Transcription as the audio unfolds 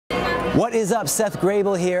What is up, Seth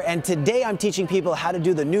Grabel here, and today I'm teaching people how to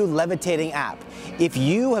do the new Levitating app. If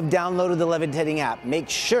you have downloaded the Levitating app, make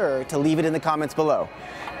sure to leave it in the comments below.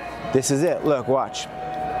 This is it, look, watch.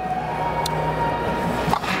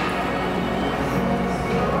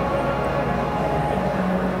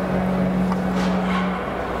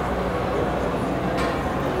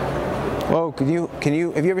 Whoa, have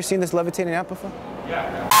you ever seen this Levitating app before?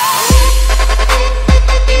 Yeah.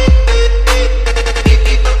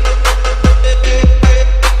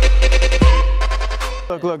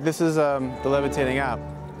 Look, this is the Levitating app.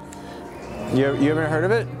 You ever heard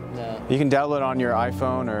of it? No. You can download it on your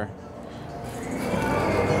iPhone or...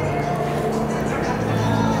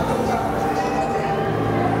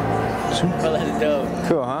 Oh, that's dope.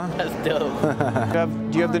 Cool, huh? That's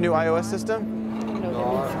dope. Do you have the new iOS system?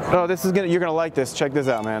 Oh, you're gonna like this. Check this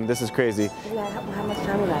out, man. This is crazy. How much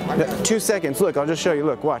time is that? 2 seconds. Look, I'll just show you.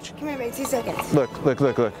 Look, watch. Come here, babe. 2 seconds. Look.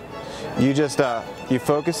 You just you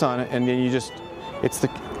focus on it, and then you just it's the.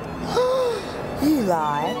 You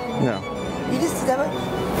lie. No. You just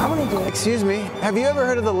I want to do it. Excuse me. Have you ever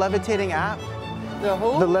heard of the Levitating app? The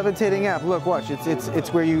who? The Levitating app. Look, watch.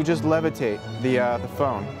 It's where you just levitate the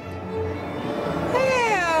phone.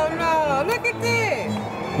 Hell no! Look at this.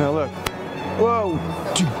 No, look. Whoa.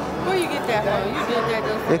 Where you get that from? You did that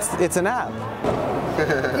yourself. It's an app.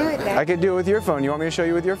 Do it then. I could do it with your phone. You want me to show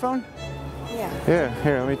you with your phone? Yeah. Yeah.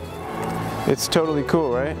 Here, let me. It's totally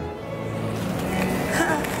cool, right?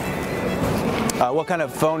 What kind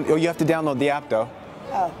of phone? Oh, you have to download the app though.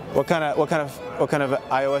 Oh. What kind of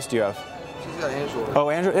iOS do you have? She's got Android. Oh,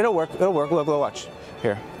 Android. It'll work. Look, watch.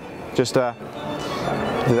 Here. Just do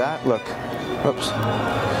that. Look. Oops.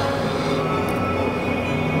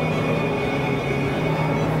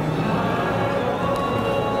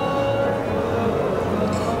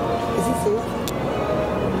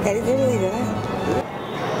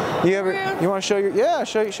 You want to show your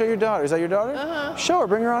show your daughter. Is that your daughter? Uh-huh. Show her.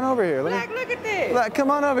 Bring her on over here. Look at this. Come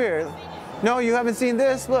on over here. No, you haven't seen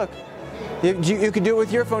this. Look. You could do it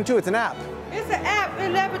with your phone too. It's an app. It's an app.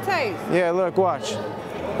 It levitates. Yeah. Look. Watch.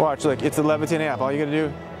 Look. It's a Levitating app. All you gotta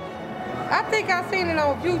do. I think I've seen it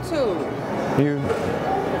on YouTube.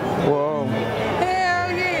 Whoa.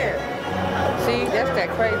 Hell yeah. See, that's that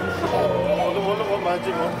crazy shit.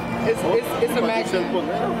 It's a magnet.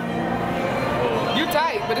 You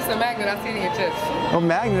tight, but it's a magnet. I see it in your chest. Oh,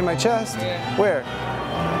 magnet in my chest? Yeah. Where?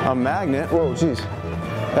 A magnet? Whoa, jeez.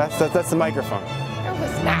 That's the microphone. No,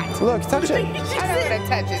 it's not. Look, touch it. I don't want to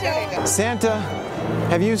touch it. That ain't Santa,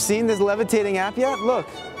 have you seen this Levitating app yet? Look.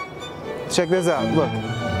 Check this out. Look.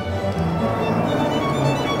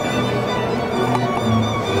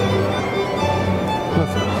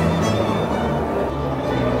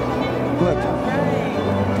 Look.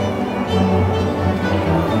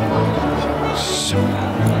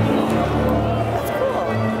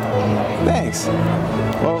 Thanks.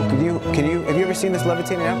 Well, have you ever seen this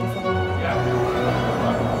Levitating app before?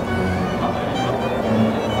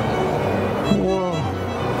 Whoa.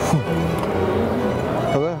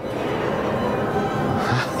 Hello?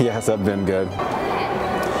 Yes, I've been good.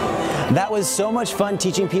 That was so much fun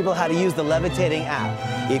teaching people how to use the Levitating app.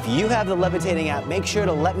 If you have the Levitating app, make sure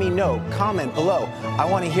to let me know. Comment below. I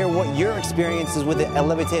want to hear what your experiences with the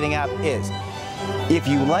Levitating app is. If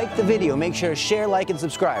you like the video, make sure to share, like, and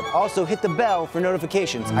subscribe. Also, hit the bell for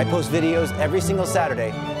notifications. I post videos every single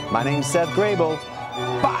Saturday. My name's Seth Grabel.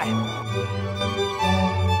 Bye!